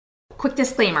Quick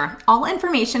disclaimer, all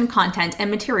information, content,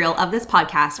 and material of this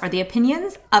podcast are the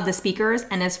opinions of the speakers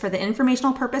and is for the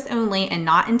informational purpose only and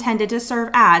not intended to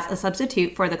serve as a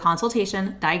substitute for the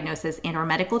consultation, diagnosis, and/or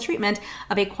medical treatment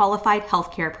of a qualified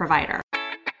healthcare provider.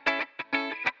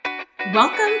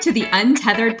 Welcome to the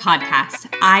Untethered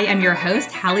Podcast. I am your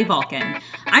host, Hallie Vulcan.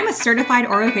 I'm a certified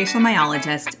orofacial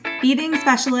myologist, feeding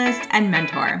specialist, and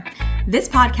mentor. This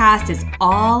podcast is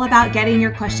all about getting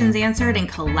your questions answered and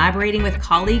collaborating with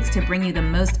colleagues to bring you the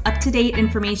most up-to-date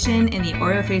information in the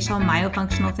orofacial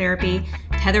myofunctional therapy,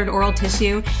 tethered oral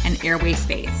tissue, and airway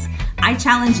space. I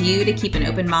challenge you to keep an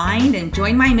open mind and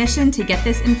join my mission to get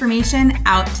this information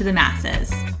out to the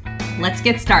masses. Let's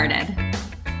get started.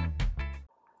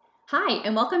 Hi,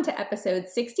 and welcome to episode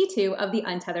 62 of the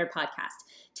Untethered Podcast.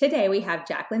 Today we have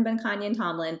Jacqueline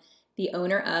Bancayan-Tomlin, the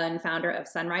owner and founder of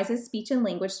Sunrise's Speech and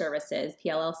Language Services,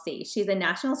 PLLC. She's a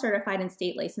national certified and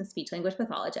state licensed speech language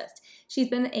pathologist. She's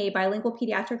been a bilingual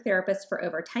pediatric therapist for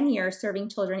over 10 years, serving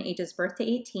children ages birth to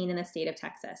 18 in the state of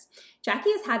Texas.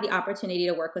 Jackie has had the opportunity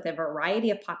to work with a variety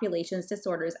of populations,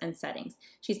 disorders, and settings.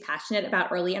 She's passionate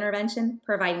about early intervention,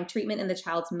 providing treatment in the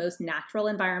child's most natural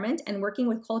environment, and working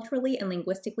with culturally and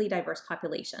linguistically diverse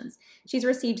populations. She's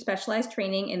received specialized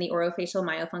training in the orofacial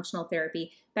myofunctional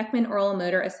therapy, Beckman Oral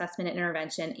Motor Assessment and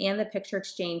Intervention, and the Picture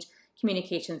Exchange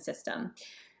Communication System.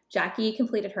 Jackie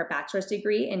completed her bachelor's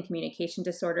degree in communication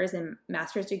disorders and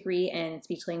master's degree in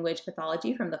speech language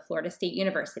pathology from the Florida State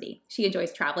University. She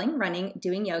enjoys traveling, running,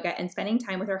 doing yoga, and spending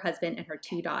time with her husband and her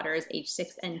two daughters, age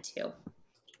 6 and 2.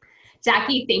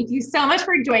 Jackie, thank you so much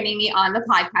for joining me on the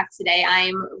podcast today.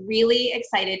 I'm really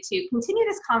excited to continue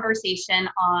this conversation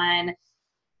on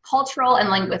cultural and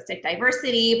linguistic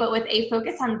diversity, but with a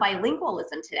focus on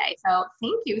bilingualism today. So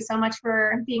thank you so much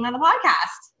for being on the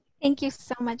podcast. Thank you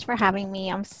so much for having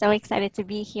me. I'm so excited to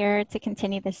be here to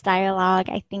continue this dialogue.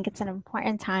 I think it's an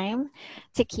important time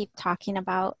to keep talking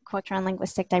about cultural and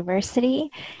linguistic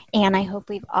diversity. And I hope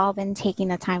we've all been taking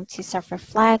the time to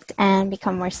self-reflect and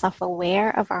become more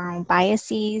self-aware of our own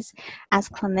biases as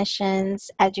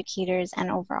clinicians, educators, and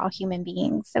overall human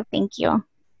beings. So thank you.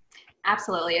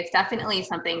 Absolutely. It's definitely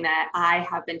something that I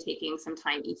have been taking some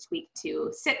time each week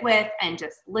to sit with and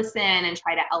just listen and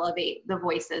try to elevate the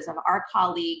voices of our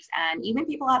colleagues and even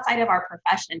people outside of our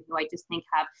profession who I just think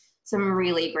have some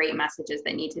really great messages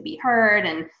that need to be heard,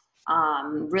 and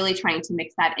really trying to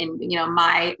mix that in,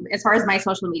 as far as my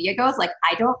social media goes, like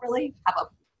I don't really have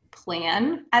a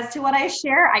plan as to what I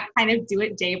share. I kind of do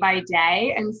it day by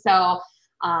day. And so,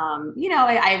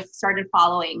 I've started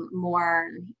following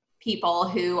more people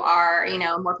who are,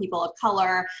 more people of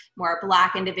color, more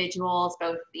Black individuals,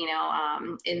 both,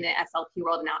 in the SLP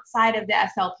world and outside of the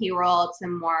SLP world,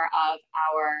 some more of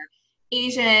our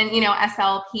Asian,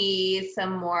 SLPs,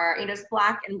 some more, just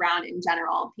Black and brown in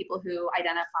general, people who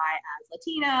identify as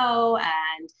Latino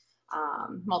and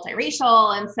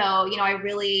multiracial. And so,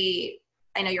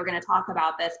 I know you're going to talk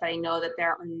about this, but I know that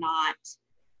there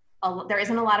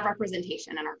isn't a lot of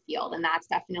representation in our field, and that's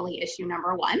definitely issue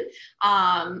number one.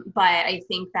 But I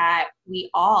think that we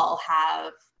all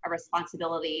have a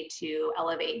responsibility to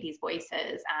elevate these voices.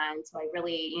 And so I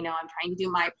really, I'm trying to do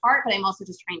my part, but I'm also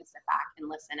just trying to sit back and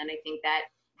listen. And I think that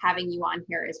having you on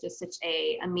here is just such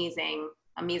a amazing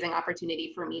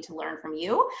opportunity for me to learn from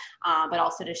you, but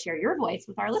also to share your voice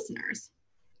with our listeners.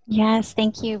 Yes,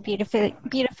 thank you.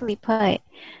 Beautifully put.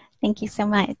 Thank you so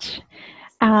much.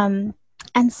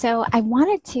 And so I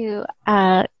wanted to,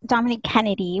 Dominique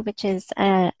Kennedy, which is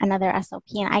another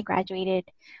SLP, and I graduated,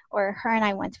 or her and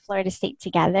I went to Florida State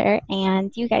together,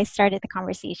 and you guys started the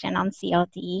conversation on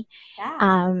CLD. Yeah.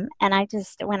 And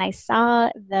when I saw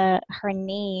her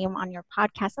name on your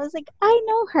podcast, I was like, I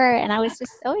know her. And I was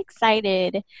just so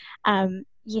excited,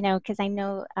 because I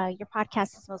know your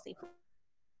podcast is mostly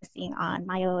focusing on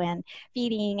myo and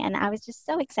feeding, and I was just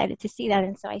so excited to see that.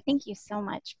 And so I thank you so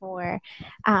much for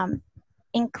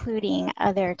including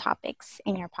other topics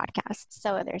in your podcast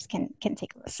so others can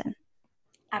take a listen.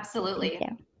 Absolutely.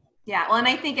 Yeah. Well, and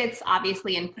I think it's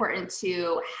obviously important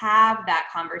to have that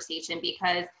conversation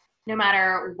because no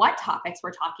matter what topics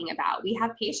we're talking about, we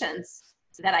have patients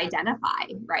that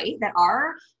identify, right, that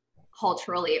are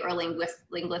culturally or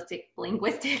linguistically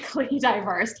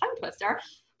diverse, tongue twister,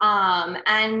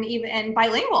 and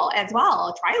bilingual as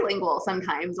well, trilingual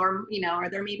sometimes, or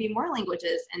there may be more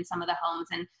languages in some of the homes.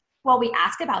 And while we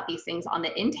ask about these things on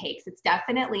the intakes, it's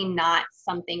definitely not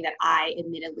something that I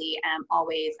admittedly I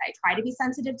try to be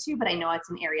sensitive to, but I know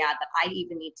it's an area that I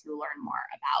even need to learn more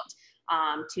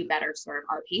about to better serve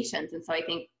our patients. And so I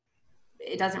think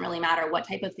it doesn't really matter what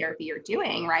type of therapy you're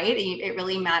doing, right? It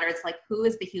really matters like who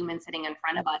is the human sitting in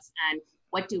front of us and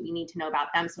what do we need to know about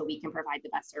them so we can provide the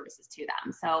best services to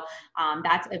them. So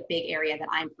that's a big area that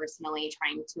I'm personally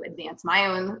trying to advance my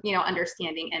own,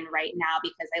 understanding in right now,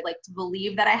 because I like to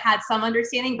believe that I had some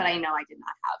understanding, but I know I did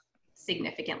not have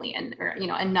significantly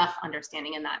enough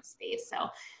understanding in that space.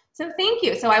 So thank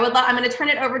you. So I'm going to turn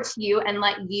it over to you and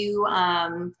let you,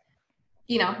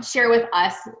 share with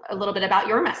us a little bit about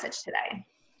your message today.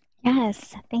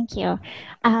 Yes, thank you.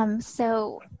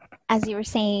 So as you were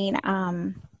saying,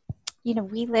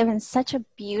 we live in such a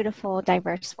beautiful,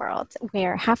 diverse world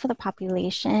where half of the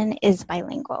population is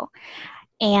bilingual.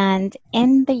 And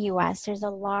in the US, there's a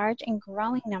large and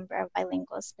growing number of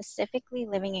bilinguals, specifically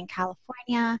living in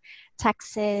California,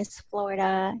 Texas,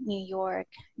 Florida, New York,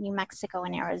 New Mexico,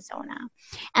 and Arizona.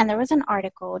 And there was an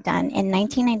article done in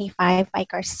 1995 by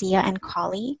Garcia and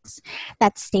colleagues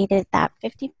that stated that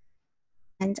 50%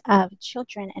 of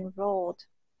children enrolled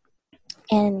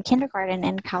in kindergarten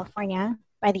in California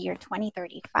by the year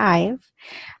 2035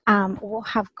 will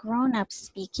have grown up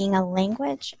speaking a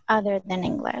language other than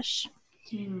English.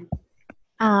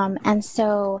 And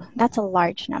so that's a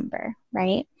large number,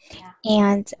 right? Yeah.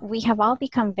 And we have all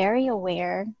become very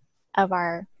aware of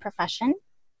our profession,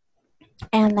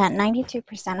 and that 92%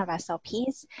 of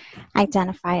SLPs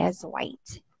identify as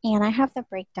white. And I have the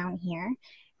breakdown here,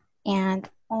 and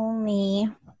only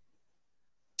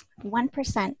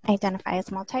 1% identify as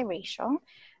multiracial,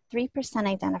 3%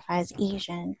 identify as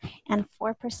Asian, and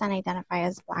 4% identify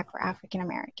as Black or African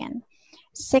American.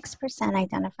 6%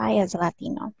 identify as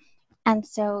Latino. And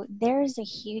so there's a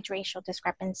huge racial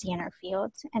discrepancy in our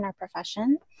field, in our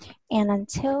profession. And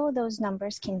until those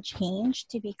numbers can change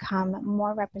to become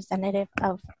more representative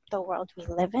of the world we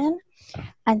live in,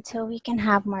 until we can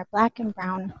have more Black and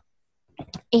Brown,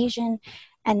 Asian,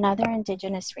 and other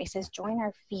indigenous races join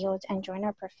our field and join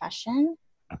our profession,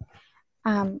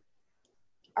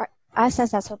 us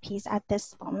as SLPs at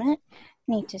this moment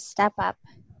need to step up,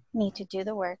 need to do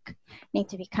the work, need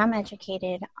to become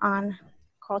educated on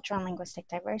cultural and linguistic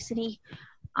diversity,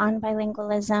 on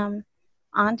bilingualism,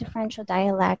 on differential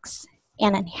dialects,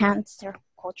 and enhance their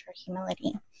cultural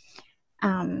humility.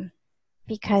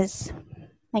 Because,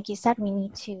 like you said, we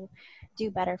need to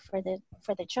do better for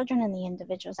the children and the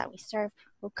individuals that we serve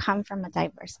who come from a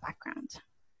diverse background.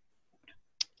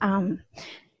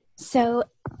 So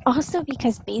also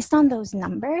because based on those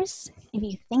numbers, if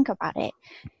you think about it,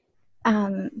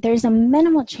 there's a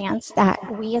minimal chance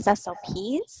that we as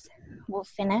SLPs will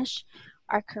finish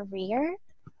our career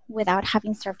without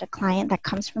having served a client that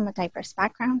comes from a diverse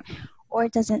background or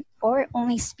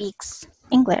only speaks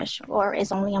English or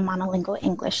is only a monolingual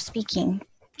English speaking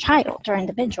child or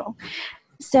individual.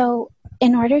 So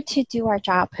in order to do our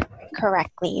job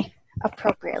correctly,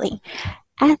 appropriately,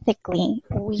 ethically,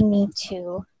 we need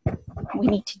to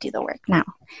do the work now.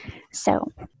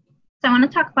 So I want to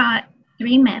talk about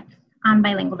 3 myths on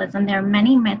bilingualism. There are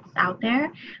many myths out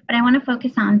there, but I want to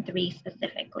focus on 3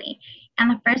 specifically. And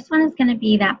the first one is going to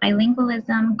be that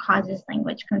bilingualism causes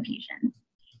language confusion.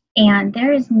 And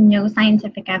there is no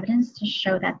scientific evidence to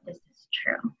show that this is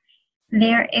true.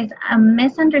 There is a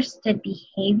misunderstood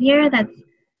behavior that's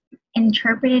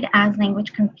interpreted as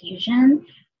language confusion,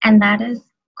 and that is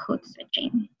code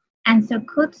switching. And so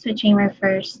code switching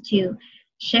refers to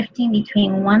shifting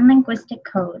between one linguistic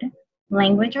code,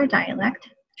 language or dialect,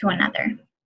 to another.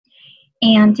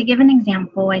 And to give an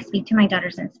example, I speak to my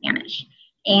daughters in Spanish,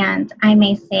 and I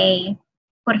may say,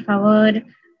 por favor,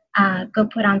 go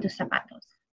put on tus zapatos.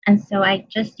 And so I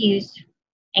just used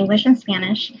English and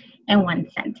Spanish in one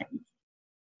sentence.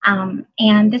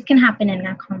 And this can happen in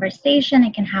a conversation,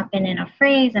 it can happen in a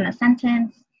phrase, in a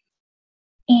sentence.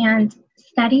 And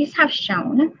studies have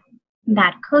shown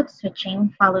that code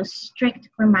switching follows strict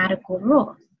grammatical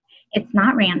rules. It's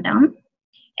not random,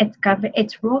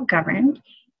 it's rule governed,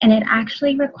 and it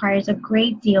actually requires a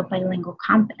great deal of bilingual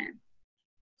competence.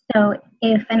 So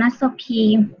if an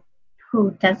SLP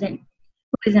who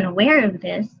isn't aware of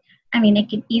this, it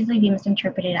could easily be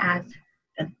misinterpreted as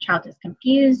the child is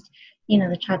confused,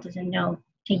 the child doesn't know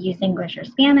to use English or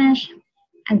Spanish,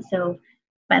 and so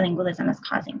bilingualism is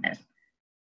causing this.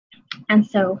 And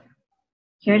so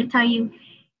here to tell you,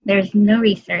 there's no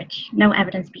research, no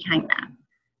evidence behind that.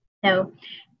 So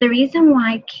the reason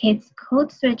why kids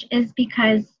code switch is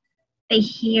because they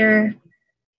hear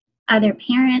other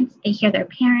parents, they hear their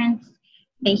parents,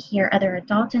 they hear other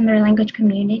adults in their language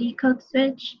community code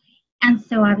switch. And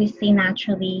so obviously,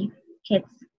 naturally, kids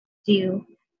do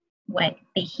what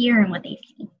they hear and what they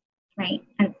see, right?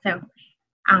 And so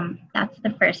that's the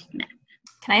first myth.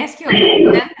 Can I ask you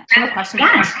a question?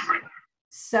 Yeah.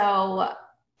 So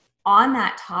on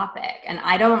that topic, and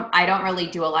I don't really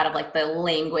do a lot of like the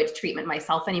language treatment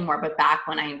myself anymore, but back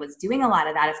when I was doing a lot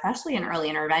of that, especially in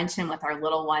early intervention with our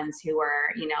little ones who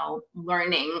were,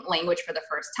 learning language for the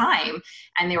first time,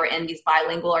 and they were in these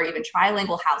bilingual or even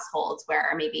trilingual households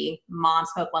where maybe mom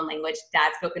spoke one language,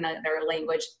 dad spoke another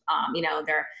language,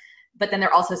 but then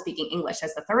they're also speaking English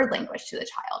as the third language to the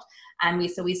child. And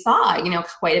we saw,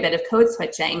 quite a bit of code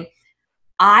switching.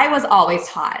 I was always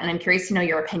taught, and I'm curious to know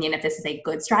your opinion, if this is a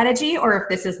good strategy or if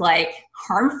this is like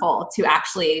harmful to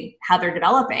actually how they're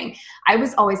developing. I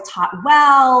was always taught,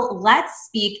 well, let's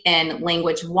speak in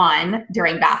language 1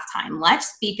 during bath time. Let's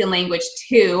speak in language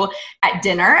 2 at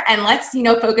dinner. And let's,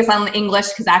 focus on English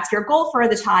because that's your goal for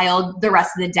the child the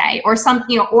rest of the day. Or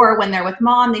or when they're with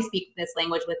mom, they speak this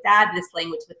language with dad, this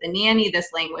language with the nanny, this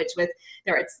language with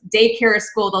it's daycare or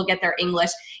school, they'll get their English.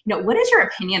 What is your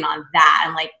opinion on that?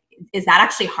 And like, is that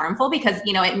actually harmful? Because,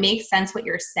 it makes sense what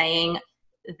you're saying,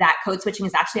 that code switching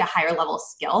is actually a higher level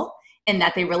skill, and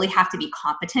that they really have to be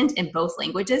competent in both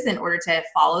languages in order to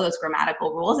follow those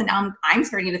grammatical rules. And now I'm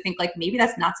starting to think like maybe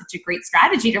that's not such a great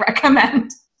strategy to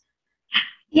recommend.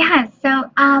 Yeah. So,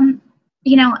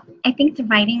 I think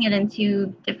dividing it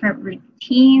into different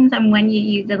routines and when you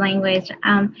use the language,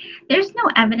 there's no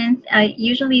evidence.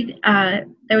 Usually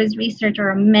there was research or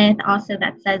a myth also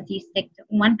that says you stick to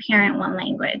one parent, one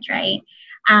language, right?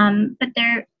 But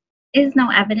there is no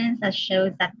evidence that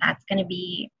shows that that's going to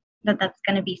be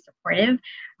supportive.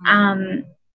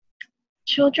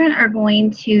 Children are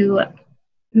going to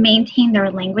maintain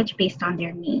their language based on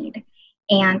their need.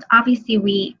 And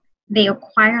obviously they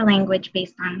acquire language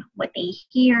based on what they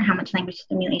hear, how much language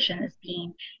stimulation is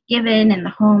being given in the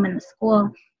home and the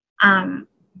school. And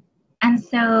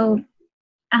so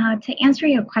to answer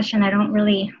your question,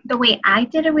 the way I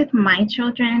did it with my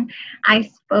children, I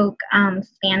spoke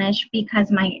Spanish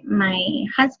because my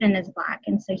husband is Black,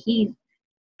 and so he's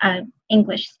an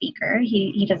English speaker.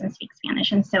 He doesn't speak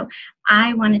Spanish. And so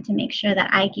I wanted to make sure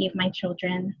that I gave my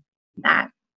children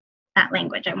that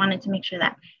language. I wanted to make sure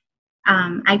that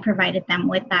I provided them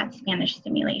with that Spanish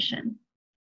stimulation.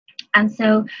 And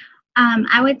so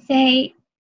I would say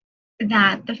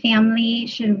that the family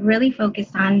should really focus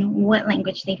on what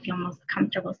language they feel most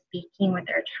comfortable speaking with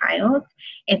their child.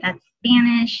 If that's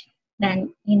Spanish,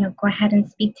 then, go ahead and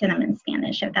speak to them in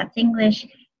Spanish. If that's English,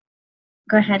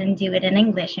 go ahead and do it in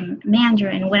English, and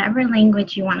Mandarin, whatever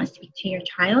language you want to speak to your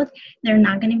child. They're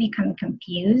not going to become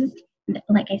confused.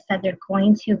 Like I said, they're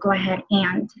going to go ahead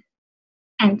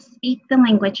and speak the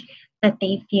language that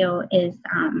they feel is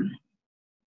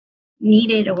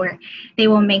needed, or they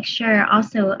will make sure.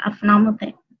 Also, a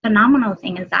phenomenal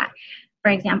thing is that, for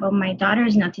example, my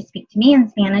daughters know to speak to me in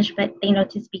Spanish, but they know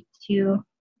to speak to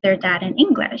their dad in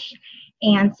English.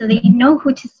 And so they know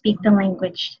who to speak the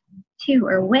language to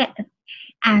or with.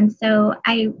 And so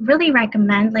I really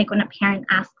recommend, like when a parent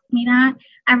asks me that,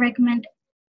 I recommend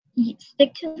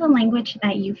stick to the language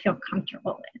that you feel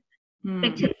comfortable with.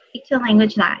 Speak to the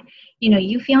language that,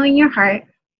 you feel in your heart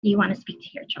you want to speak to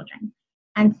your children.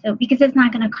 And so, because it's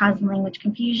not going to cause language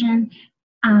confusion,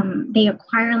 they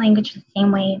acquire language the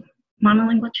same way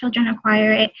monolingual children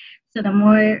acquire it. So the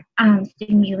more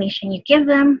stimulation you give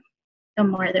them, the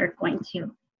more they're going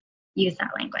to use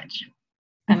that language.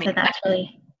 So that's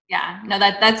really... Yeah, no,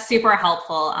 that's super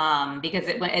helpful, because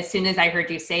as soon as I heard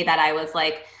you say that, I was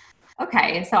like,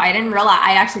 okay, so I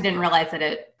actually didn't realize that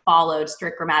it followed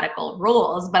strict grammatical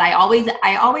rules, but I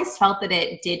always felt that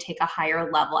it did take a higher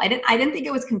level. I didn't think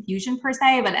it was confusion per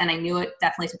se, and I knew it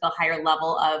definitely took a higher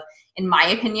level of, in my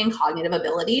opinion, cognitive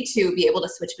ability to be able to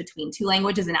switch between two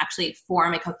languages and actually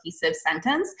form a cohesive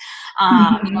sentence,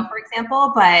 for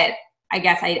example. But I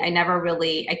guess I never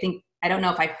really, I don't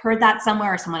know if I heard that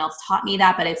somewhere or someone else taught me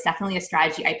that, but it's definitely a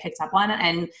strategy I picked up on,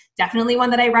 and definitely one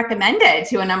that I recommended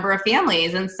to a number of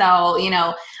families. And so,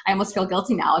 I almost feel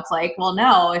guilty now. It's like, well,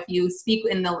 no, if you speak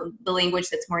in the language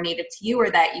that's more native to you or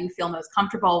that you feel most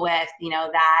comfortable with,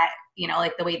 that,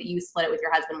 like the way that you split it with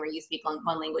your husband, where you speak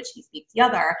one language, he speaks the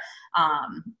other.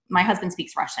 My husband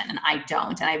speaks Russian and I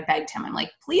don't. And I begged him, I'm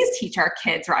like, please teach our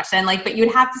kids Russian. Like, but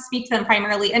you'd have to speak to them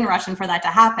primarily in Russian for that to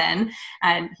happen.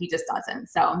 And he just doesn't.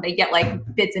 So they get like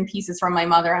bits and pieces from my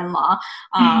mother-in-law.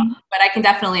 But I can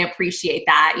definitely appreciate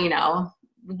that,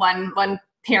 one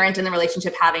parent in the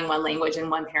relationship having one language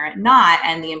and one parent not,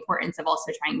 and the importance of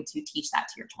also trying to teach that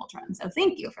to your children. So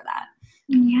thank you for that.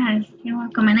 Yes, you're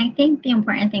welcome. And I think the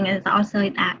important thing is also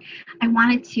that I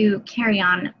wanted to carry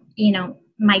on,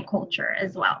 my culture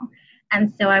as well.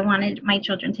 And so I wanted my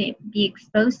children to be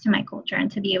exposed to my culture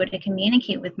and to be able to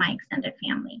communicate with my extended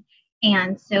family.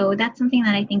 And so that's something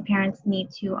that I think parents need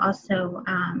to also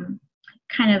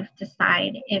kind of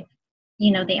decide if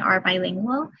they are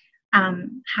bilingual,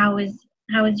 how is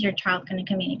your child going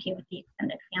to communicate with the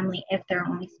extended family if they're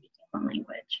only speaking one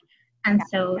language? And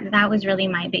so that was really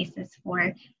my basis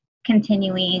for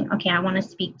continuing. Okay, I want to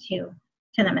speak to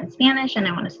them in Spanish, and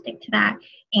I want to stick to that.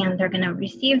 And they're going to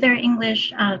receive their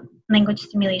English language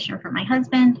stimulation from my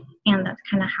husband, and that's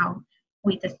kind of how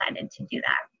we decided to do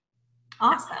that.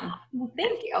 Awesome. Well,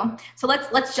 thank you. So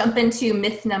let's jump into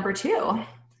myth number 2.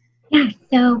 Yeah,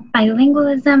 so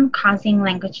bilingualism causing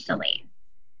language delay.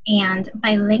 And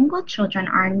bilingual children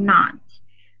are not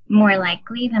more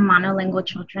likely than monolingual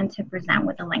children to present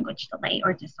with a language delay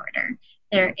or disorder.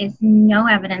 There is no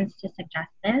evidence to suggest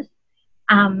this.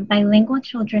 Bilingual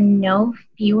children know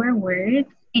fewer words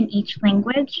in each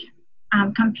language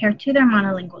compared to their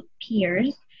monolingual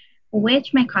peers,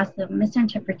 which may cause the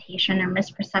misinterpretation or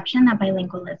misperception that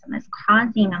bilingualism is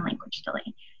causing a language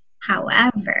delay.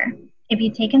 However, if you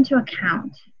take into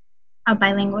account a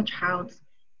bilingual child's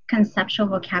conceptual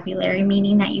vocabulary,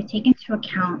 meaning that you take into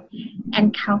account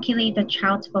and calculate the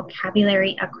child's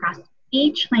vocabulary across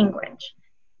each language,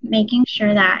 making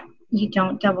sure that you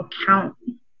don't double count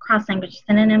cross-language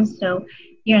synonyms. So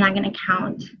you're not going to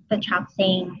count the child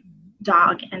saying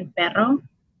dog and perro,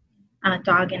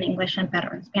 dog in English and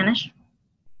perro in Spanish.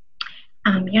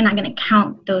 You're not going to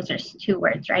count those as 2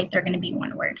 words, right? They're going to be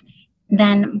 1 word.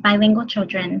 Then bilingual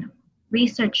children,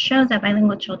 research shows that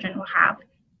bilingual children will have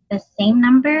the same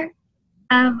number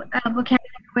of vocabulary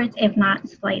words, if not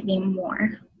slightly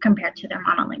more, compared to their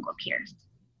monolingual peers.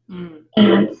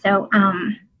 And so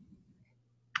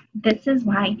this is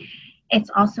why it's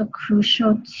also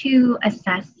crucial to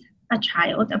assess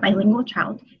a bilingual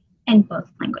child, in both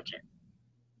languages.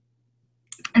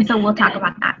 And so we'll talk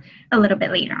about that a little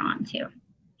bit later on too.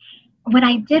 What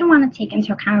I did want to take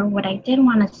into account, or what I did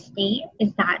want to state,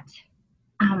 is that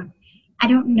I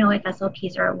don't know if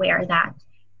SLPs are aware that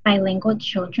bilingual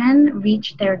children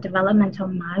reach their developmental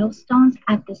milestones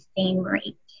at the same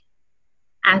rate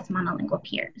as monolingual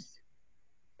peers.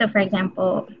 So for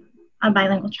example, a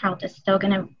bilingual child is still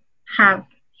going to have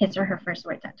his or her first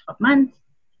words at 12 months.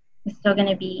 Is still going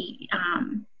to be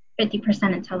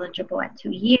 50% intelligible at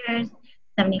 2 years,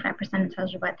 75%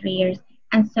 intelligible at 3 years.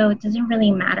 And so it doesn't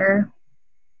really matter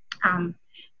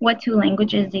what 2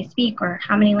 languages they speak or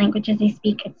how many languages they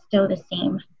speak. It's still the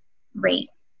same rate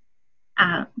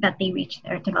that they reach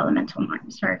their developmental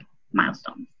marks or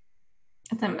milestones.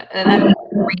 That's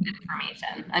great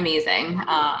information. Amazing.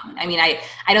 I mean,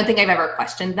 I don't think I've ever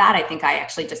questioned that. I think I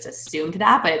actually just assumed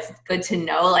that, but it's good to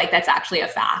know, like, that's actually a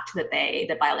fact that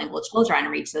the bilingual children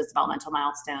reach those developmental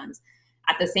milestones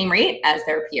at the same rate as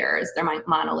their peers, their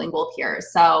monolingual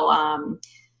peers. So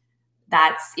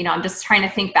that's, I'm just trying to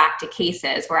think back to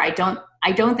cases where I don't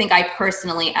think I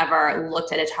personally ever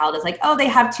looked at a child as like, oh, they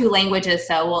have 2 languages,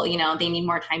 so, well, they need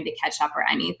more time to catch up or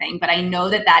anything. But I know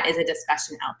that is a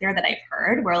discussion out there that I've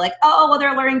heard where like, oh, well,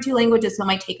 they're learning 2 languages, so it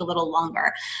might take a little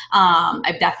longer.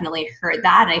 I've definitely heard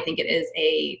that. And I think it is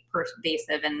a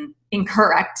pervasive and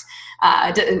incorrect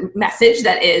message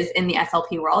that is in the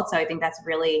SLP world. So I think that's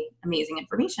really amazing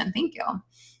information. Thank you.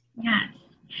 Yes.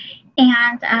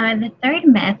 And the third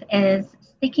myth is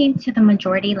sticking to the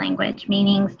majority language,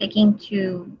 meaning sticking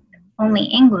to only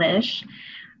English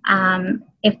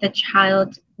if the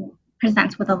child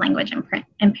presents with a language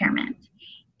impairment.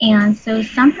 And so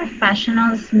some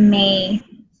professionals may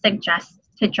suggest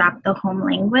to drop the home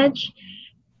language,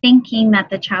 thinking that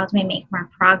the child may make more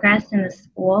progress in the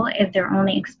school if they're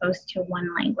only exposed to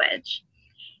 1 language.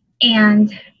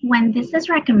 And when this is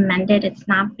recommended, it's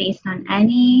not based on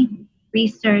any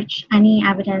research, any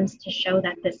evidence to show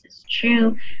that this is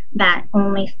true, that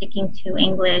only sticking to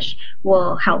English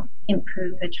will help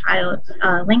improve a child's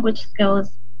language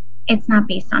skills. It's not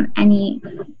based on any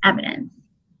evidence.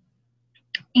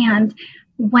 And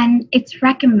when it's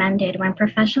recommended, when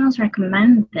professionals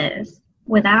recommend this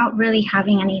without really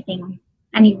having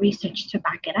any research to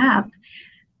back it up,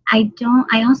 I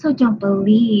also don't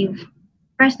believe,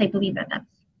 first I believe that that's,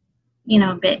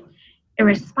 a bit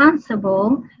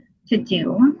irresponsible to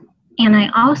do. And I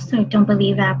also don't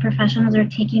believe that professionals are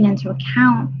taking into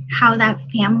account how that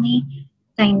family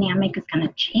dynamic is going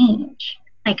to change.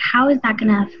 Like, how is that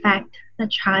going to affect the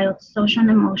child's social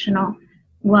and emotional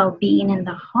well-being in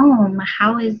the home?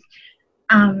 How is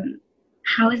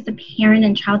the parent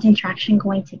and child interaction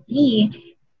going to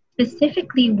be,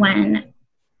 specifically when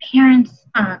parents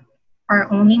are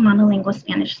only monolingual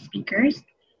Spanish speakers,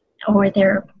 or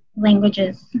their language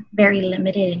is very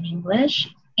limited in English?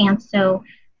 And so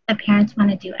the parents want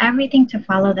to do everything to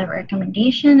follow the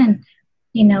recommendation, and,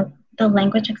 the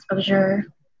language exposure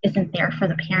isn't there for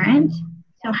the parent.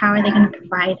 So how are they going to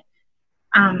provide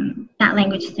that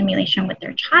language stimulation with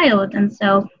their child. And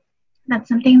so that's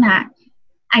something that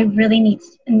I really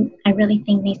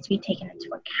think needs to be taken into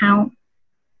account.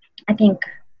 I think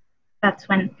that's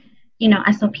when,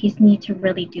 SLPs need to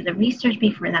really do the research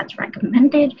before that's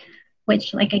recommended,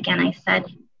 which, like, again, I said,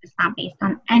 is not based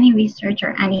on any research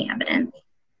or any evidence.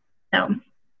 So,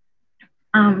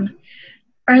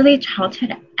 early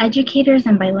childhood educators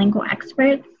and bilingual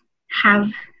experts have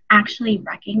actually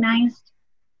recognized,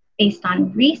 based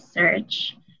on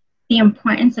research, the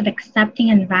importance of accepting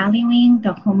and valuing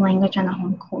the home language and the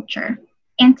home culture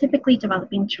in typically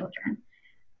developing children.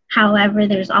 However,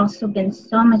 there's also been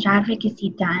so much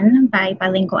advocacy done by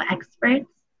bilingual experts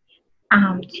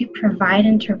to provide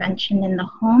intervention in the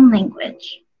home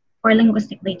language for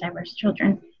linguistically diverse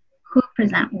children who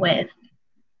present with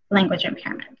language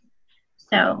impairments.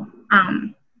 So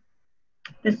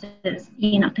this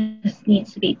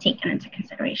needs to be taken into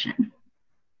consideration.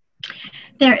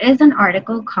 There is an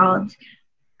article called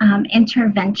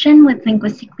Intervention with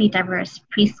Linguistically Diverse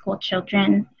Preschool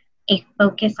Children, a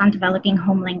Focus on Developing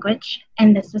Home Language,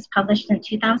 and this was published in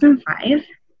 2005.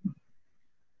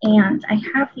 And I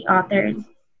have the authors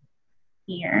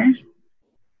here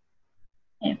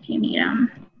if you need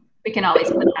them. We can always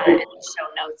put that in the show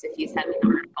notes if you send me the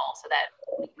article so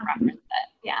that we can reference it.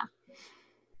 Yeah.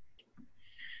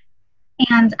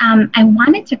 And I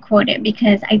wanted to quote it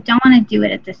because I don't want to do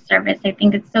it a disservice. I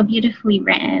think it's so beautifully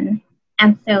written.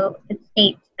 And so it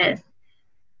states this: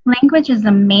 language is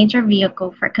a major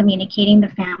vehicle for communicating the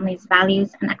family's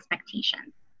values and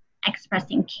expectations,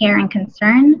 expressing care and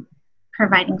concern,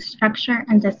 providing structure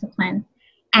and discipline,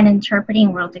 and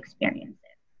interpreting world experiences.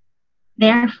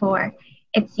 Therefore,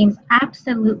 it seems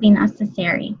absolutely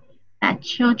necessary that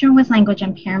children with language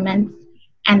impairments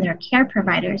and their care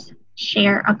providers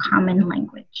share a common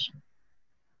language.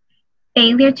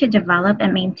 Failure to develop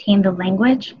and maintain the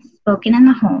language spoken in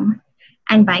the home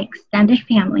and by extended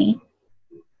family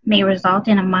may result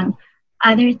in, among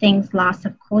other things, loss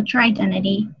of cultural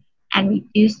identity and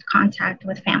reduced contact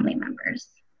with family members.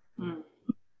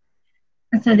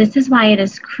 And so this is why it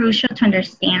is crucial to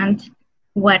understand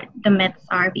what the myths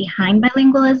are behind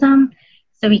bilingualism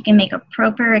so we can make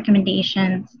appropriate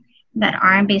recommendations that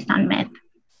aren't based on myth,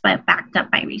 but backed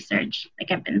up by research,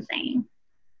 like I've been saying.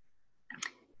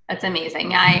 That's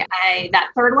amazing. I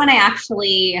that third one, I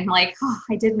actually am like, oh,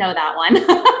 I did know that one.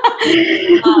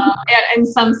 In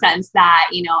some sense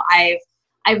that,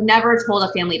 I've never told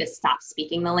a family to stop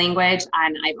speaking the language.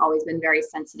 And I've always been very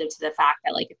sensitive to the fact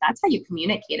that, like, if that's how you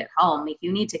communicate at home, if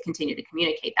you need to continue to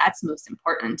communicate, that's most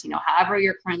important. However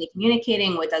you're currently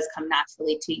communicating, what does come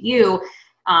naturally to you,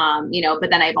 but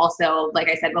then I've also, like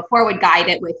I said before, would guide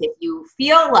it with, if you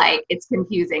feel like it's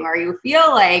confusing or you feel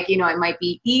like, it might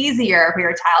be easier for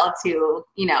your child to,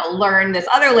 learn this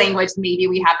other language, maybe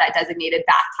we have that designated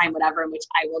bath time, whatever, which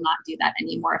I will not do that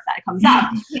anymore if that comes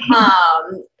up.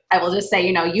 I will just say,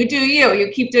 you do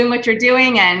you keep doing what you're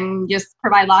doing and just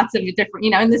provide lots of different,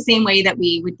 in the same way that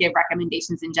we would give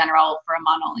recommendations in general for a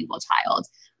monolingual child,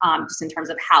 just in terms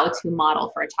of how to model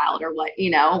for a child or what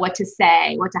to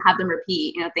say, what to have them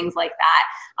repeat, things like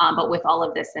that, but with all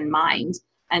of this in mind.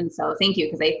 And so thank you,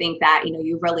 because I think that,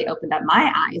 you've really opened up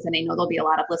my eyes, and I know there'll be a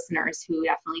lot of listeners who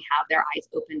definitely have their eyes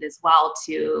opened as well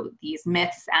to these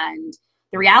myths and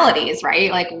the realities, right?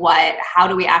 Like how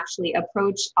do we actually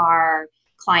approach our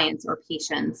clients or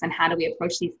patients, and how do we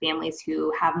approach these families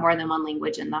who have more than one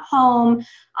language in the home,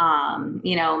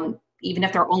 even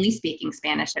if they're only speaking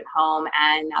Spanish at home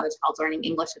and now the child's learning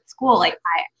English at school. Like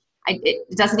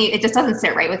it just doesn't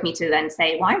sit right with me to then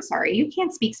say, well, I'm sorry, you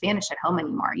can't speak Spanish at home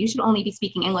anymore. You should only be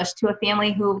speaking English to a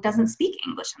family who doesn't speak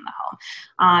English in the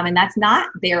home. And that's not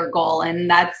their goal. And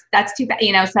that's too bad,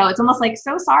 so it's almost like,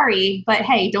 so sorry, but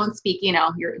hey, don't speak,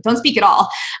 don't speak at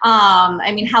all.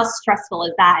 How stressful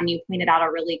is that? And you pointed out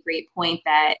a really great point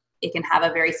that it can have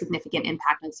a very significant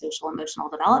impact on social emotional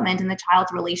development and the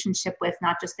child's relationship with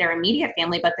not just their immediate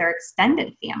family, but their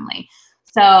extended family.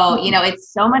 So,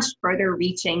 it's so much further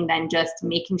reaching than just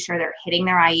making sure they're hitting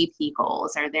their IEP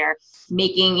goals, or they're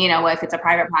making, if it's a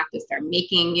private practice, they're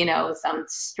making, some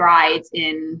strides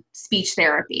in speech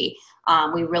therapy.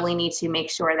 We really need to make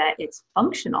sure that it's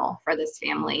functional for this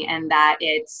family and that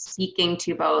it's speaking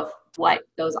to both what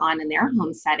goes on in their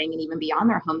home setting and even beyond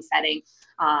their home setting,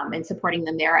 and supporting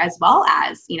them there, as well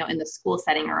as, in the school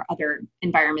setting or other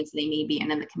environments they may be in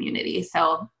the community.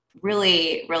 So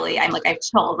really, really, I'm like, I've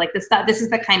chills. Like this is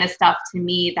the kind of stuff to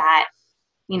me that,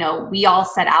 we all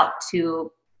set out to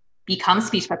become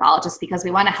speech pathologists because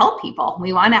we want to help people.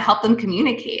 We want to help them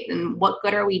communicate. And what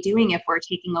good are we doing if we're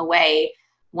taking away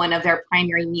one of their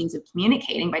primary means of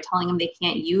communicating by telling them they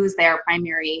can't use their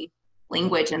primary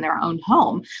language in their own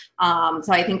home.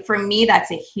 So I think for me,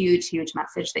 that's a huge, huge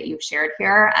message that you've shared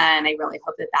here. And I really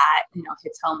hope that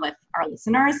hits home with our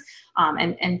listeners.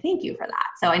 And thank you for that.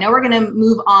 So I know we're going to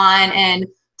move on and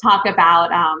talk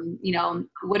about,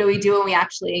 what do we do when we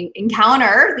actually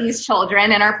encounter these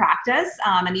children in our practice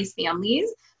and these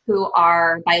families who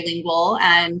are bilingual.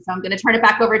 And so I'm going to turn it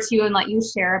back over to you and let you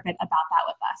share a bit about that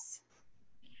with us.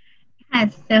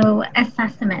 Yes, so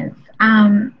assessments.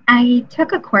 I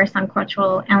took a course on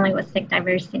cultural and linguistic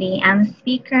diversity, and the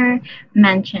speaker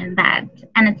mentioned that,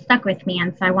 and it stuck with me,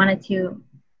 and so I wanted to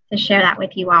share that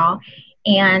with you all.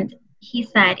 And he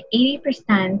said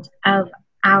 80% of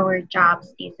our job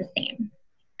stays the same,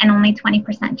 and only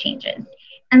 20% changes.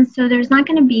 And so there's not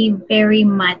going to be very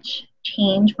much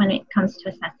change when it comes to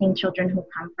assessing children who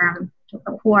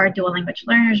are dual language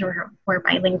learners or who are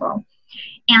bilingual.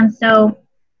 And so,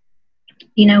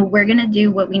 we're going to do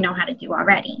what we know how to do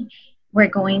already. We're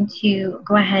going to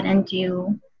go ahead and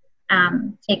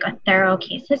take a thorough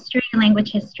case history,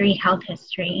 language history, health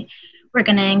history. We're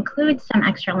going to include some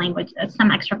extra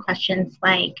questions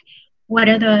like, what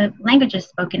are the languages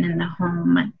spoken in the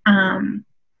home?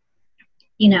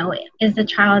 Is the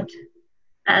child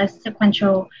a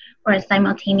sequential or a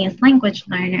simultaneous language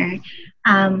learner?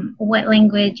 What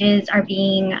languages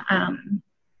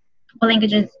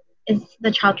is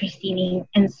the child receiving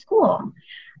in school?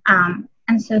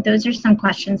 And so those are some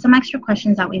extra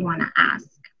questions that we want to ask.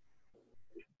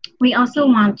 We also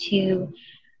want to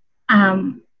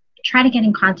try to get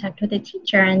in contact with the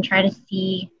teacher and try to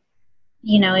see,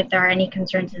 if there are any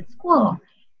concerns in school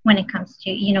when it comes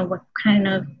to,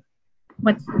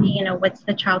 what's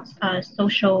the child's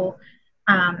social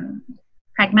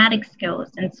pragmatic skills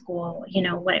in school,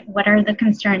 what are the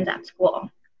concerns at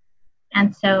school?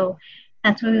 And so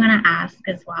that's what we want to ask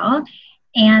as well.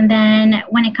 And then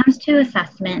when it comes to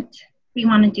assessment, we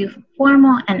want to do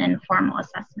formal and informal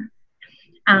assessment.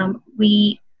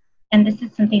 And this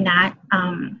is something that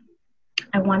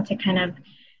I want to kind of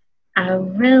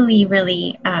really,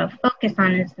 really focus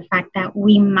on, is the fact that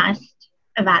we must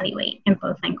evaluate in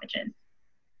both languages.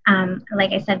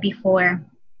 Like I said before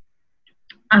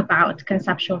about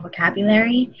conceptual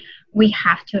vocabulary, we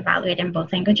have to evaluate in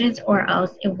both languages, or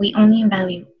else if we only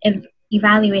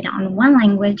evaluate on one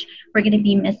language, we're going to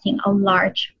be missing a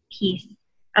large piece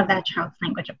of that child's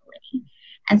language ability.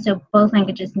 And so both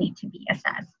languages need to be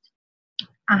assessed.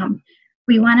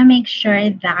 We want to make sure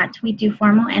that we do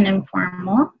formal and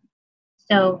informal.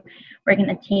 So we're going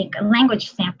to take a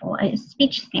language sample, a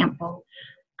speech sample.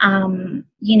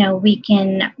 We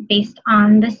can, based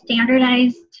on the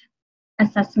standardized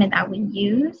assessment that we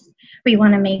use, we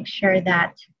want to make sure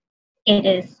that it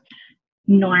is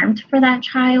normed for that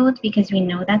child, because we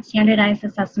know that standardized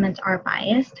assessments are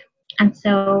biased. And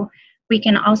so we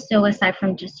can also, aside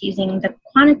from just using the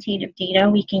quantitative data,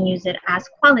 we can use it as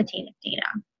qualitative data.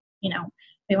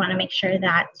 We want to make sure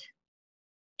that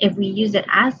if we use it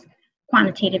as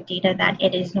quantitative data, that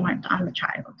it is normed on the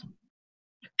child,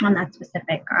 on that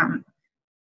specific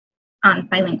on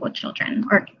bilingual children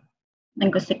or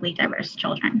linguistically diverse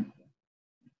children.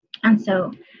 And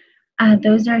so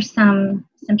those are some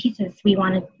pieces we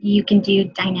want to. You can do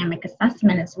dynamic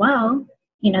assessment as well.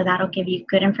 That'll give you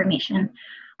good information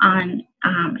on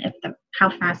how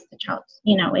fast the child.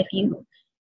 If you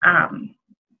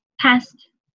test,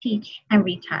 teach, and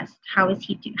retest, how is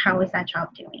that child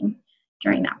doing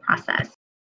during that process?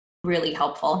 Really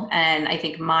helpful. And I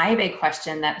think my big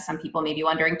question that some people may be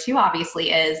wondering too, obviously,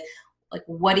 is like,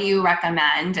 what do you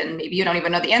recommend? And maybe you don't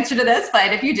even know the answer to this,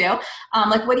 but if you do,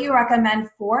 what do you recommend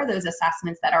for those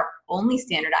assessments that are only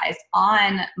standardized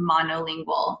on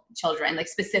monolingual children, like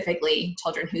specifically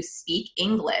children who speak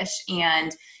English?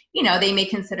 And, they may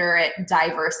consider it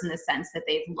diverse in the sense that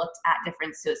they've looked at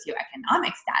different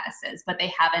socioeconomic statuses, but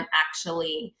they haven't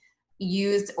actually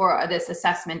used or this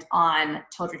assessment on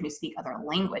children who speak other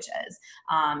languages.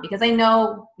 Because I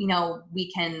know,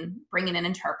 we can bring in an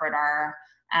interpreter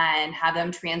and have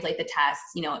them translate the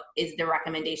tests. Is the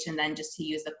recommendation then just to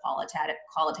use the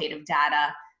qualitative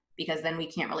data, because then we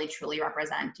can't really truly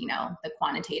represent, the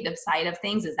quantitative side of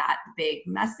things? Is that the big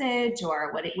message,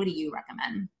 or what do you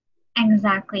recommend?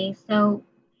 Exactly. So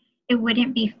it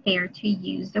wouldn't be fair to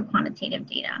use the quantitative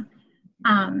data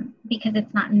because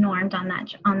it's not normed on that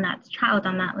child,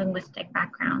 on that linguistic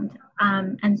background.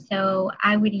 And so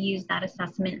I would use that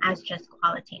assessment as just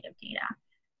qualitative data.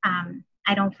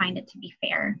 I don't find it to be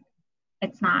fair.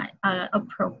 It's not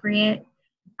appropriate.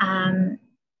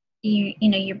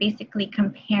 You're basically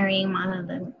comparing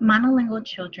monolingual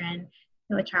children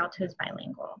to a child who's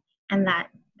bilingual, and that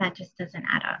just doesn't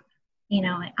add up.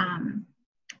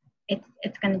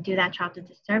 It's going to do that child a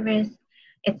disservice.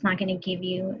 It's not going to give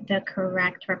you the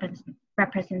correct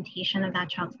representation of that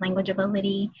child's language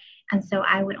ability. And so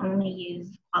I would only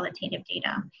use qualitative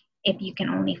data if you can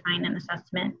only find an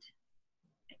assessment,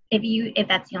 if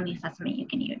that's the only assessment you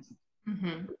can use.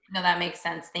 Mm-hmm. No, that makes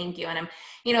sense. Thank you. And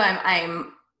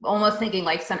I'm almost thinking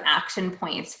like some action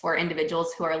points for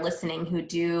individuals who are listening who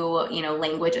do,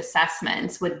 language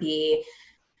assessments would be,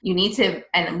 you need to,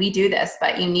 and we do this,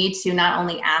 but you need to not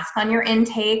only ask on your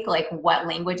intake, like what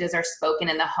languages are spoken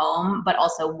in the home, but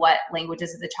also what languages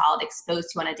is the child exposed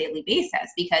to on a daily basis,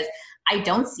 because I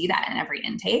don't see that in every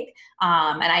intake.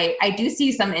 And I do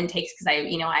see some intakes because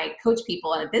I coach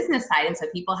people on the business side. And so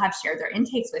people have shared their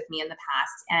intakes with me in the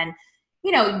past. And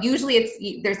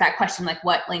usually there's that question, like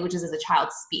what languages does a child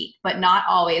speak, but not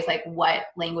always like what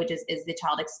languages is the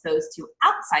child exposed to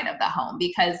outside of the home,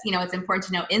 because, it's important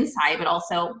to know inside, but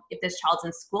also if this child's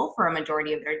in school for a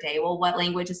majority of their day, well, what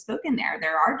language is spoken there?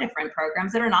 There are different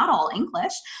programs that are not all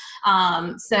English.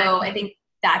 So I think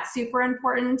that's super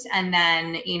important. And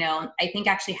then, I think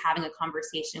actually having a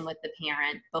conversation with the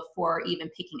parent before even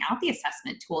picking out the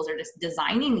assessment tools or just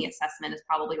designing the assessment is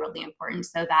probably really important,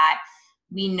 so that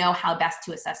we know how best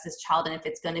to assess this child, and if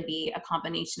it's going to be a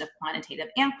combination of quantitative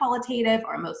and qualitative,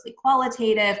 or mostly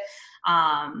qualitative,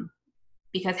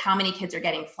 because how many kids are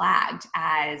getting flagged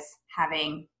as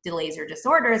having delays or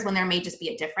disorders when there may just be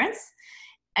a difference,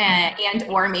 and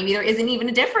or maybe there isn't even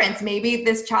a difference. Maybe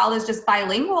this child is just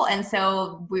bilingual, and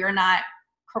so we're not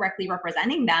correctly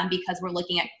representing them because we're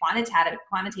looking at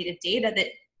quantitative data that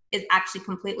is actually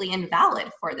completely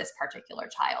invalid for this particular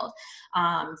child.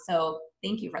 So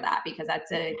thank you for that, because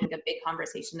that's I think a big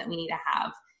conversation that we need to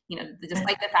have.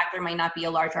 Despite the fact there might not be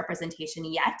a large representation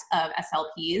yet of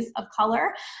SLPs of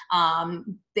color,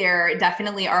 there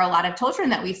definitely are a lot of children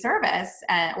that we service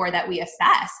or that we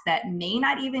assess that may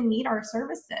not even need our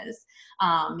services.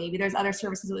 Maybe there's other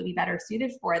services that would be better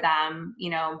suited for them,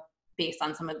 based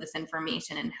on some of this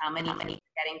information and how many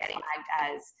getting flagged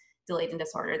as delayed and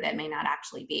disorder that may not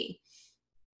actually be.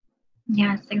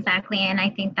 Yes, exactly. And I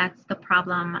think that's the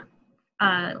problem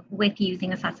with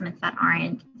using assessments that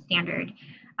aren't standard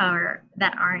or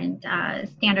that aren't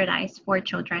standardized for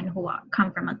children who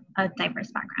come from a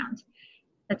diverse background.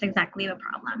 That's exactly the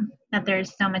problem, that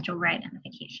there's so much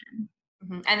over-identification.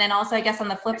 Mm-hmm. And then also, I guess on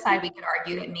the flip side, we could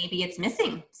argue that maybe it's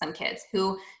missing some kids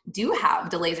who do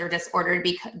have delays or disorder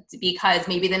because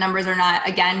maybe the numbers are not,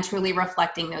 again, truly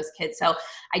reflecting those kids. So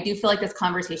I do feel like this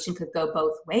conversation could go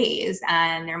both ways,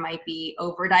 and there might be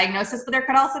overdiagnosis, but there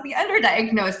could also be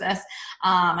underdiagnosis.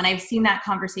 And I've seen that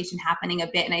conversation happening a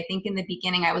bit. And I think in the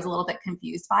beginning, I was a little bit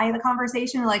confused by the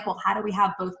conversation, like, well, how do we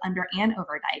have both under and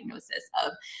overdiagnosis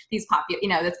of these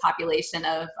this population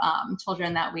of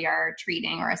children that we are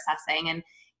treating or assessing? And,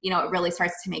 it really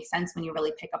starts to make sense when you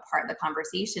really pick apart the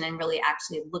conversation and really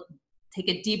actually take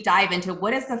a deep dive into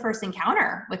what is the first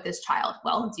encounter with this child.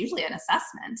 Well, it's usually an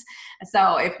assessment.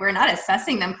 So if we're not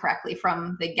assessing them correctly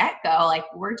from the get-go, like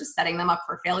we're just setting them up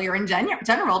for failure in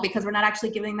general because we're not actually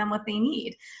giving them what they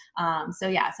need. So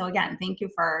again, thank you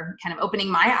for kind of opening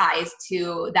my eyes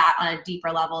to that on a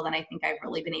deeper level than I think I've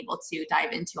really been able to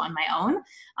dive into on my own.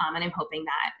 And I'm hoping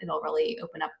that it'll really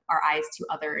open up our eyes to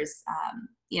others.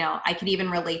 I could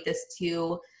even relate this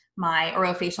to my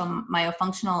orofacial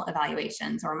myofunctional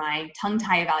evaluations or my tongue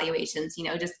tie evaluations.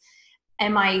 Just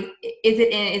is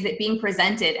it being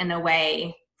presented in a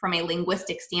way from a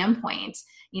linguistic standpoint,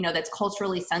 that's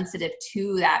culturally sensitive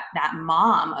to that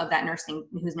mom of that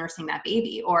who's nursing that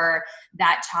baby, or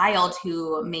that child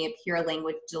who may appear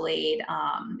language delayed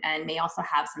and may also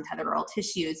have some tethered oral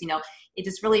tissues. It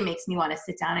just really makes me want to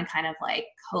sit down and kind of like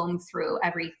comb through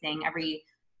everything, every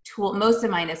tool. Most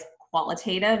of mine is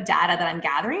qualitative data that I'm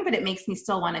gathering, but it makes me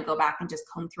still want to go back and just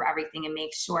comb through everything and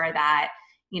make sure that,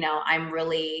 I'm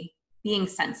really being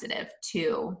sensitive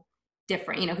to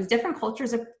different, because different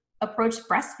cultures approach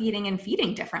breastfeeding and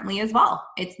feeding differently as well.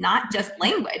 It's not just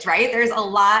language, right? There's a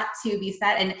lot to be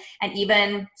said, and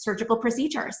even surgical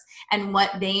procedures and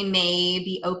what they may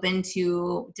be open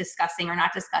to discussing or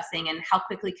not discussing, and how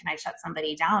quickly can I shut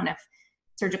somebody down if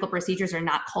surgical procedures are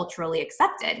not culturally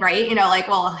accepted, right?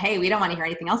 Well, hey, we don't want to hear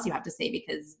anything else you have to say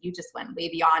because you just went way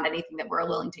beyond anything that we're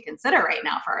willing to consider right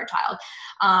now for our child.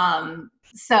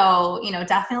 So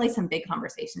definitely some big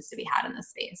conversations to be had in this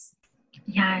space.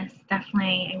 Yes,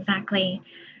 definitely. Exactly.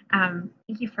 Thank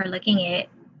you for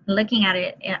looking at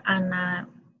it on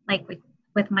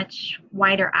with much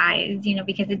wider eyes,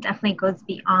 because it definitely goes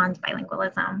beyond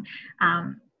bilingualism.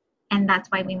 And that's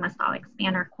why we must all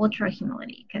expand our cultural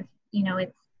humility, because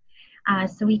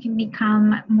it's so we can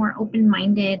become more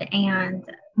open-minded and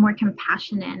more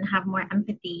compassionate and have more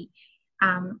empathy,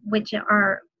 which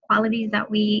are qualities that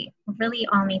we really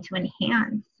all need to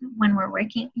enhance when we're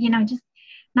working, just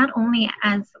not only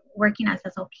as working as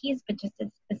SLPs, but just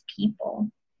as people,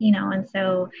 and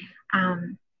so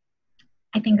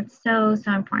I think it's so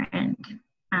important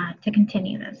to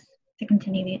continue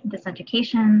this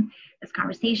education, this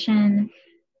conversation.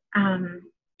 And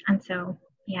so,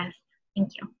 yes, thank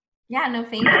you. Yeah, no,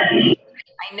 thank you.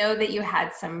 I know that you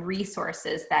had some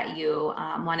resources that you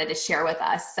wanted to share with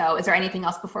us. So is there anything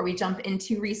else before we jump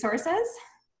into resources?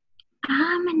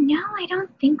 No, I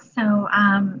don't think so.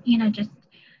 Just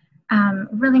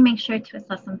really make sure to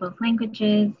assess in both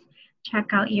languages,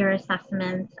 check out your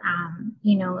assessments,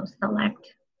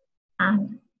 select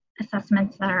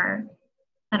assessments that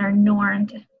are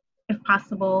normed, if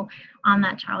possible, on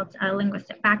that child's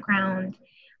linguistic background,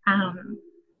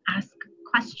 ask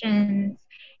questions,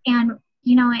 and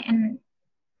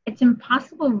it's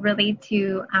impossible really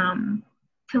to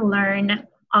learn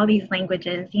all these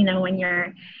languages, when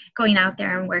you're going out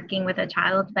there and working with a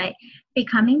child, but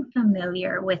becoming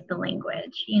familiar with the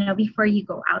language, before you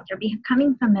go out there,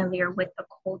 becoming familiar with the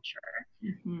culture.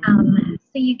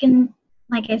 So you can,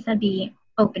 like I said, be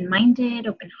open-minded,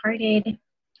 open-hearted,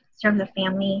 serve the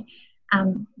family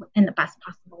in the best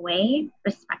possible way,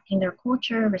 respecting their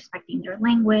culture, respecting their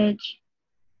language.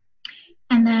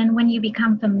 And then when you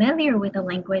become familiar with a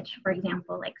language, for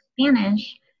example, like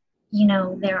Spanish,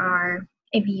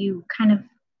 if you kind of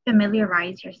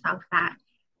familiarize yourself that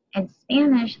in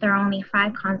Spanish, there are only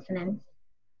 5 consonants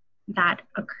that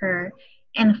occur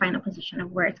in the final position of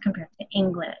words compared to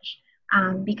English.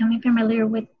 Becoming familiar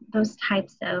with those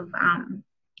types of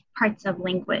parts of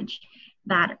language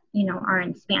that, are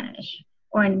in Spanish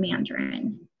or in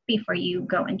Mandarin before you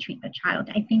go and treat the child.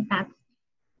 I think that's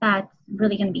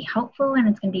really going to be helpful, and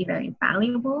it's going to be very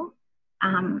valuable.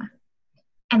 And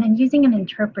then using an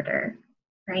interpreter,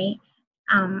 right?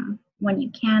 When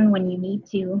you can, when you need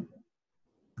to,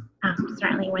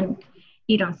 certainly when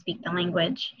you don't speak the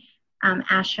language.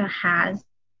 ASHA has,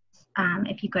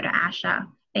 if you go to ASHA,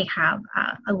 they have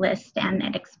a list, and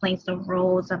it explains the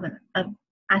roles of us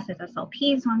as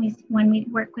SLPs when we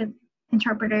work with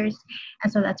interpreters.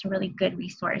 And so that's a really good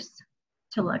resource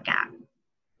to look at.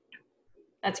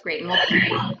 That's great. And we'll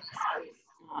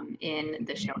put in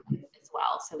the show notes as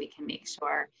well, so we can make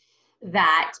sure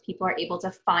that people are able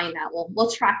to find that.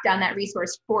 We'll track down that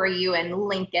resource for you and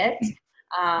link it.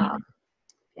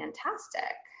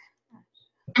 Fantastic.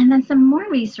 And then some more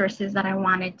resources that I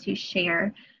wanted to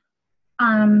share.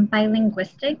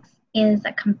 Bilinguistics is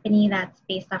a company that's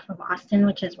based off of Austin,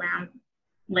 which is where I'm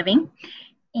living.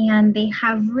 And they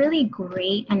have really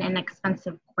great and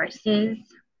inexpensive courses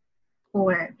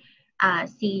for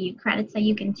CEU credits that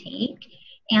you can take.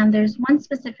 And there's one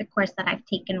specific course that I've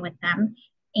taken with them.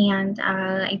 And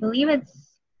I believe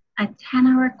it's a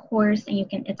 10-hour course, and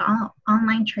it's all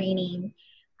online training.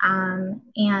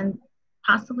 And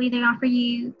possibly they offer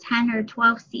you 10 or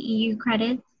 12 CEU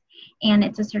credits. And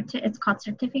it's called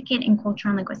Certificate in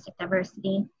Cultural and Linguistic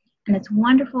Diversity. And it's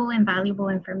wonderful and valuable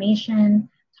information.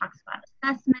 Talks about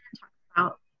assessment,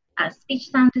 talks about speech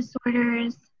sound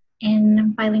disorders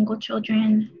in bilingual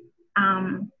children,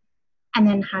 and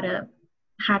then how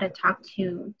to talk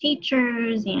to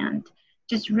teachers, and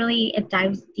just really it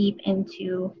dives deep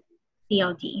into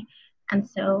CLD. And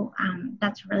so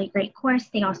that's a really great course.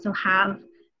 They've also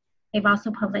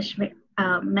published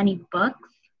many books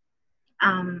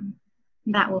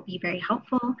that will be very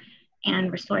helpful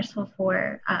and resourceful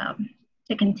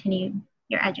to continue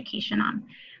your education on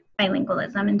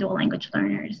bilingualism and dual language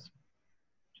learners.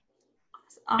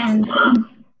 Awesome. And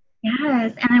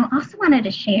yes, and I also wanted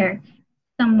to share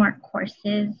some more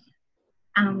courses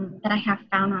that I have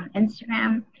found on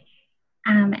Instagram.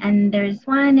 And there's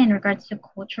one in regards to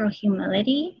cultural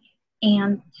humility,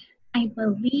 and I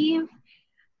believe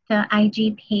the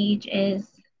IG page is,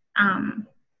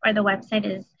 or the website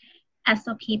is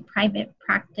SLP Private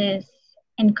Practice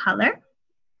in Color.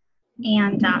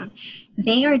 And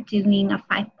they are doing a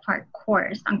 5-part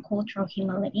course on cultural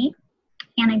humility.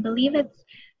 And I believe it's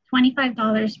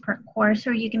 $25 per course,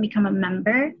 or you can become a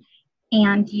member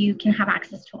and you can have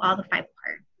access to all the 5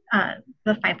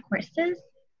 courses,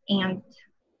 and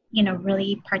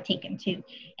really partake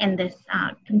in this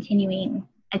continuing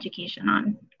education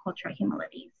on cultural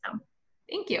humility. So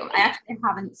thank you. I actually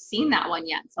haven't seen that one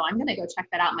yet, so I'm going to go check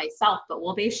that out myself, but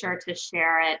we'll be sure to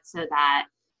share it so that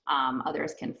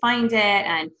others can find it.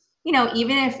 And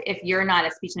even if you're not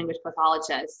a speech language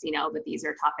pathologist, but these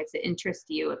are topics that interest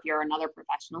you, if you're another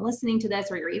professional listening to this,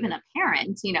 or you're even a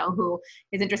parent, who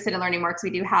is interested in learning more, because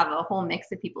we do have a whole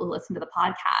mix of people who listen to the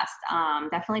podcast,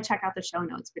 definitely check out the show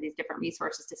notes for these different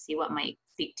resources to see what might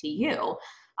speak to you.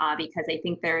 Because I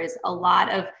think there is a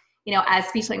lot of, as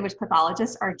speech language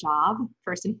pathologists, our job,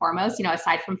 first and foremost,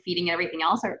 aside from feeding everything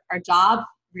else, our job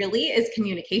really is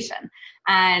communication.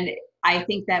 And I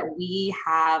think that we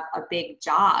have a big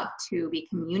job to be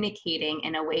communicating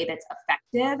in a way that's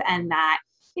effective, and that,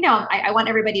 I want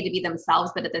everybody to be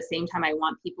themselves, but at the same time, I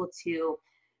want people to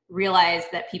realize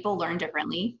that people learn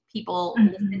differently. People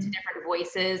listen to different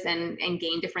voices and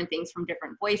gain different things from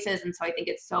different voices. And so I think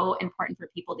it's so important for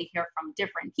people to hear from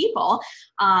different people.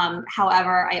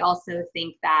 However, I also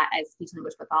think that as speech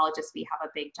language pathologists, we have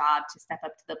a big job to step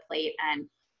up to the plate and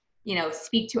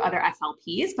speak to other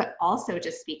SLPs, but also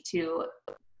just speak to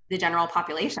the general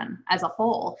population as a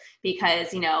whole,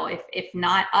 because, if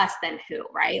not us, then who,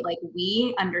 right? Like,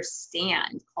 we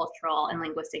understand cultural and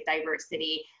linguistic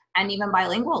diversity and even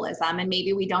bilingualism, and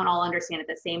maybe we don't all understand it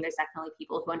the same. There's definitely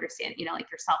people who understand,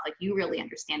 like yourself, like you really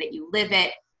understand it, you live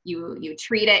it, you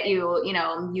treat it,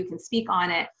 you can speak on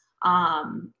it.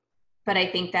 But I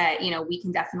think that, we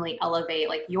can definitely elevate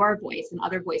like your voice and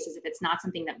other voices if it's not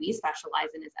something that we specialize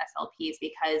in as SLPs,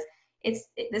 because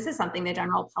this is something the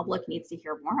general public needs to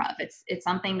hear more of. It's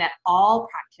something that all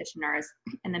practitioners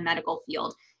in the medical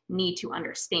field need to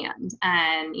understand.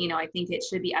 And, I think it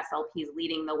should be SLPs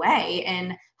leading the way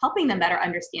and helping them better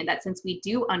understand that, since we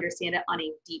do understand it on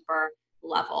a deeper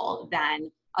level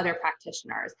than other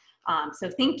practitioners. So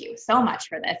thank you so much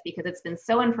for this, because it's been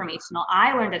so informational.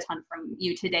 I learned a ton from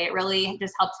you today. It really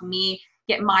just helped me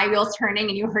get my wheels turning,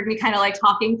 and you heard me kind of like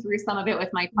talking through some of it with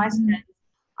my questions.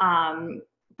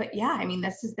 But yeah,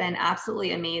 this has been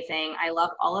absolutely amazing. I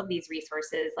love all of these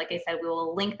resources. Like I said, we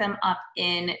will link them up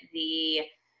in the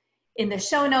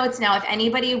show notes. Now, if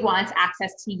anybody wants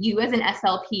access to you as an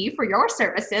SLP for your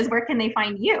services, where can they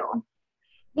find you?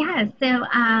 Yeah, so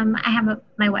I have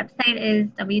my website is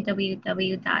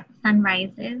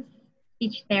www.sunrises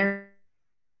speech therapy,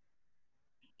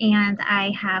 and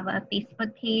I have a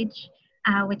Facebook page,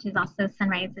 which is also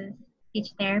Sunrises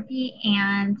Speech Therapy,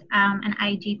 and an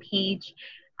IG page,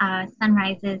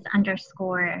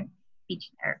 sunrises_speech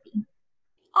therapy.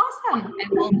 Awesome.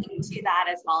 And we'll link to that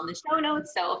as well in the show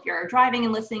notes. So if you're driving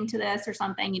and listening to this or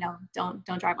something, don't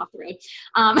drive off the road.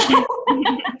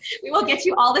 We will get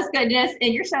you all this goodness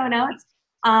in your show notes.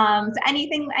 So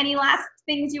any last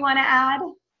things you want to add?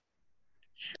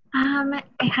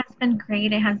 It has been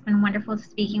great. It has been wonderful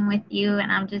speaking with you.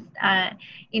 And I'm just,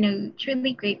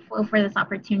 truly grateful for this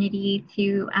opportunity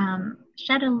to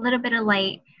shed a little bit of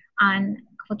light on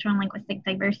cultural and linguistic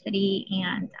diversity.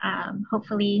 And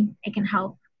hopefully it can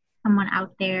help someone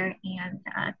out there and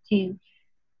to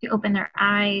open their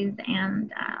eyes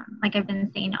and, like I've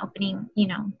been saying, opening,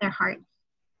 their hearts.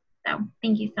 So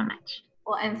thank you so much.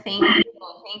 Well, and thank you.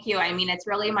 Thank you. It's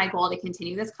really my goal to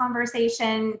continue this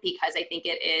conversation, because I think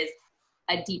it is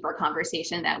a deeper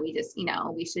conversation that we just,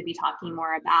 we should be talking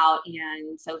more about.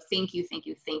 And so thank you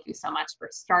so much for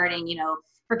starting,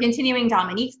 for continuing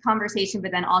Dominique's conversation,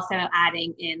 but then also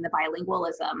adding in the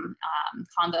bilingualism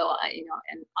combo,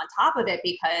 and on top of it,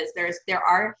 because there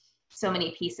are so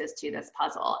many pieces to this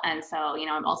puzzle. And so,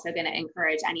 I'm also going to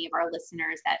encourage any of our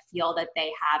listeners that feel that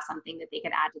they have something that they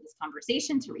could add to this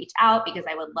conversation to reach out, because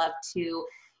I would love to,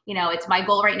 it's my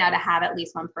goal right now to have at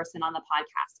least one person on the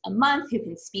podcast a month who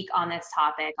can speak on this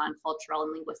topic, on cultural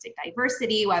and linguistic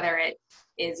diversity, whether it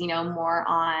is, more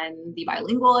on the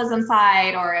bilingualism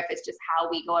side, or if it's just how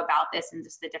we go about this and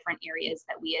just the different areas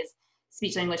that we as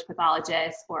speech language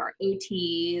pathologists or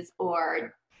OTs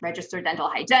or registered dental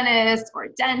hygienist or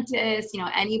dentist,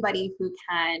 anybody who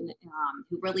can,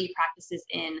 who really practices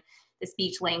in the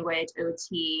speech language,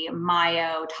 OT,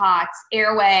 myo, TOTS,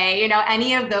 airway,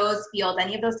 any of those fields,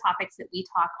 any of those topics that we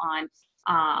talk on,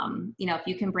 if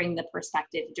you can bring the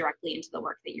perspective directly into the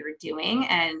work that you're doing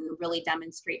and really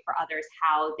demonstrate for others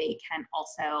how they can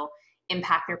also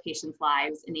impact their patients'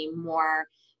 lives in a more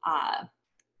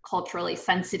culturally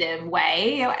sensitive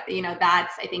way, I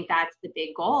think that's the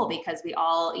big goal, because we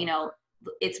all,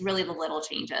 it's really the little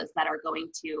changes that are going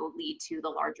to lead to the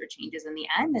larger changes in the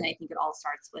end. And I think it all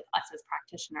starts with us as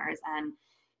practitioners and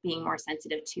being more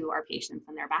sensitive to our patients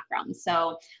and their backgrounds.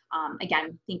 So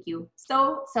again, thank you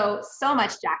so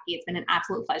much, Jackie. It's been an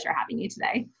absolute pleasure having you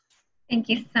today. Thank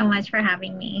you so much for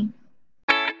having me.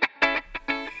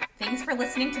 Thanks for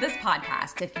listening to this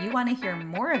podcast. If you want to hear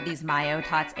more of these Myo,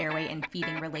 Tots, Airway, and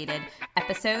feeding related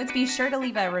episodes, be sure to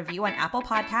leave a review on Apple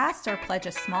Podcasts or pledge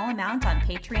a small amount on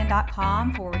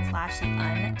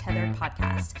patreon.com/the Untethered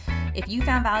Podcast. If you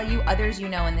found value, others you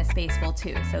know in this space will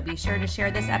too. So be sure to share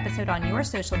this episode on your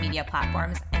social media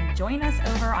platforms and join us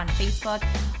over on Facebook,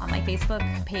 on my Facebook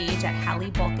page at Hallie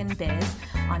Bulkin Biz,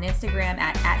 on Instagram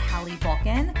at Hallie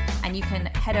Bulkin, and you can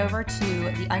head over to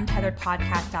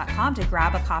theuntetheredpodcast.com to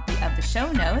grab a copy of the show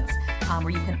notes, where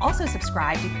you can also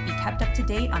subscribe to be kept up to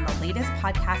date on the latest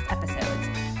podcast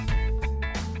episodes.